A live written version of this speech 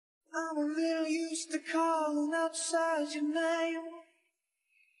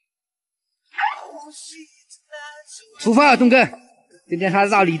出发了，东哥！今天他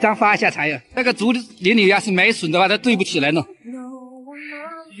绕里章发一下财了。那个竹林里要是没笋的话，都对不起人了。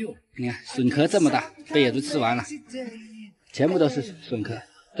你看笋壳这么大，被野猪吃完了，全部都是笋壳。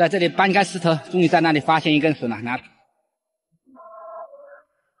在这里搬开石头，终于在那里发现一根笋了，拿。对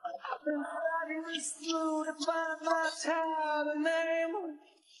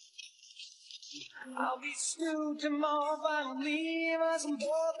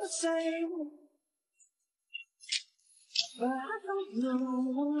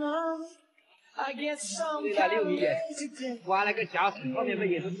了，6米远，挖了个小笋，后面被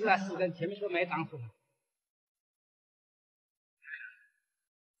野猪吃了4根，前面都没长笋。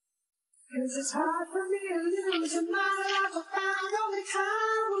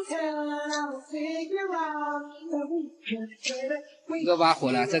这个挖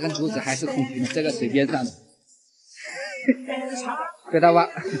火了，这根竹子还是空心的，这个水边上的，被他挖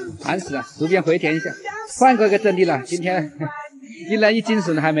烦死了，竹边回填一下，换过一个阵地了。今天一人1斤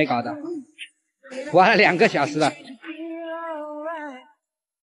笋还没搞到，挖了2个小时了。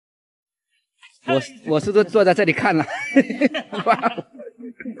我是都坐在这里看了，哇！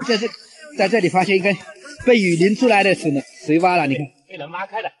这是在这里发现一根被雨淋出来的笋了，谁挖了？你看，被人挖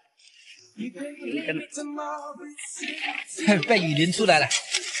开了，被雨淋出来了，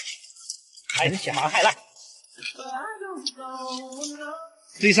很小还烂。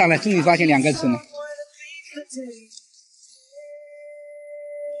追上来，终于发现2根笋了。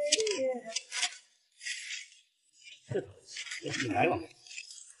这来了，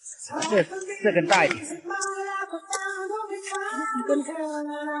这根大一点。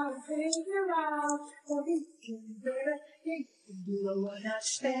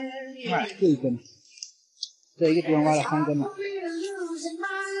哎，这一根，这一个地方挖了3根了。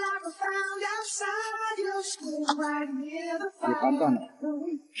也搬断了。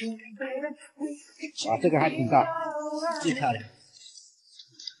哇，这个还挺大，最漂亮。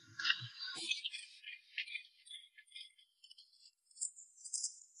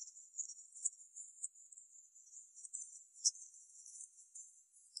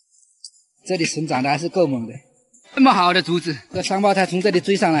这里笋长得还是够猛的，这么好的竹子，这双胞胎从这里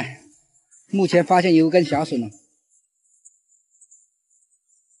追上来，目前发现有1根小笋了。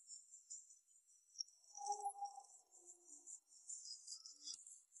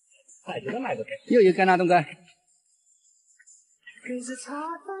又一根了，东哥。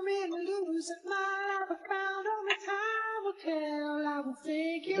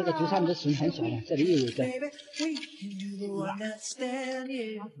这个竹上面的笋很小的，这里又有一根。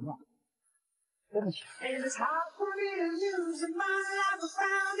这么小，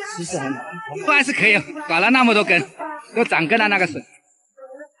其实很好，不还是可以，搞了那么多根，都长根了那个笋。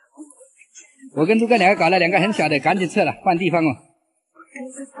我跟东哥2个搞了2个很小的，赶紧撤了，换地方哦。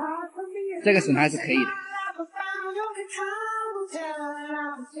这个笋还是可以的。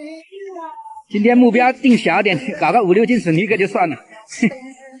今天目标定小点，搞个5、6斤笋一个就算了。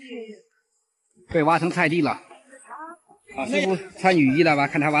被挖成菜地了。好，师傅穿雨衣了吧？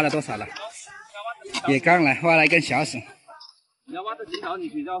看他挖了多少了。也刚来，挖了1根小笋。你要挖到几条？你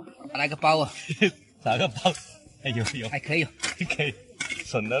比较来个包啊？哪个包？哎有，还可以，可以，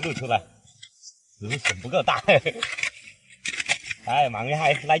笋都露出来，只是笋不够大。哎，忙个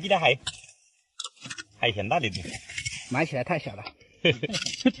海，来几条海，海很大的，买起来太小了。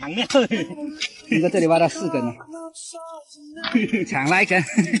抢了。你在这里挖到4根了，抢来1根，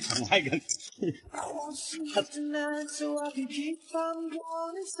抢来1根。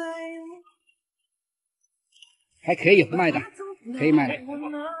还可以卖的，可以卖的。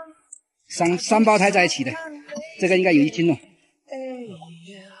三胞胎在一起的，这个应该有1斤了。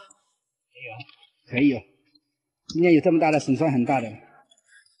可以有，今天有这么大的笋算很大的了。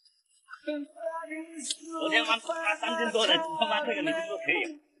昨天挖3斤多的，挖这个你就说可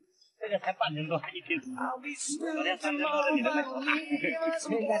以，这个才半斤多1斤。昨天3斤多的你都没说大。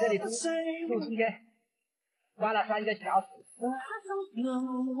可以在这里住今天挖了3个小笋，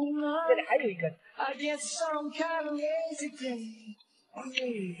这里还有1根。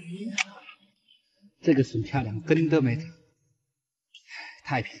这个笋漂亮，根都没长，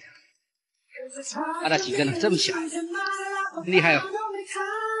太漂亮了。挖了几根了？这么小，厉害哦！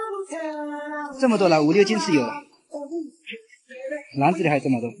这么多了，5、6斤是有了。篮子里还有这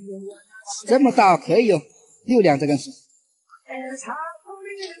么多，这么大可以有6两这根笋。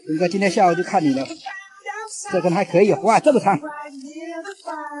东哥今天下午就看你了，这根还可以，哇，这么长，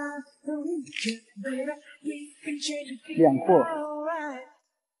两货。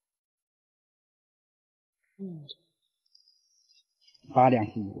8两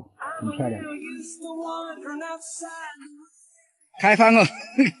是5，很漂亮。开放哦！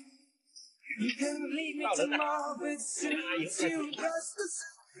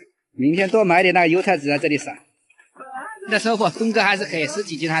明天多买点那个油菜籽在这里撒。的收获，东哥还是可以，10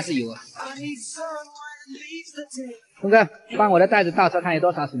几斤还是有啊。东哥，帮我的袋子倒车看有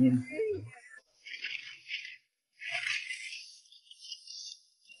多少水泥。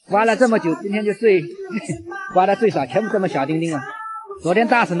挖了这么久，今天就挖的最少，全部这么小丁丁啊！昨天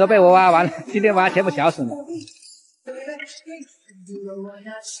大笋都被我挖完了，今天挖全部小笋了。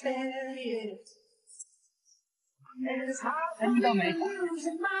灯都没打，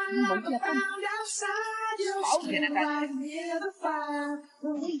好点的袋子。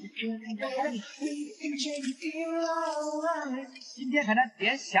今天可能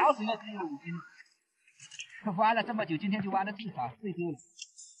连小笋都只有5斤。挖了这么久，今天就挖的最少最多了。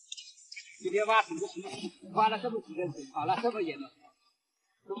今天挖笋不行，挖了这么几根笋，跑了这么远了。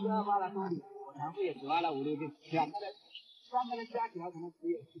东哥挖了多久？我常贵也只挖了5、6斤，3个人加起来可能只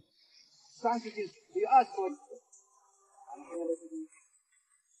有30斤，只有20多斤。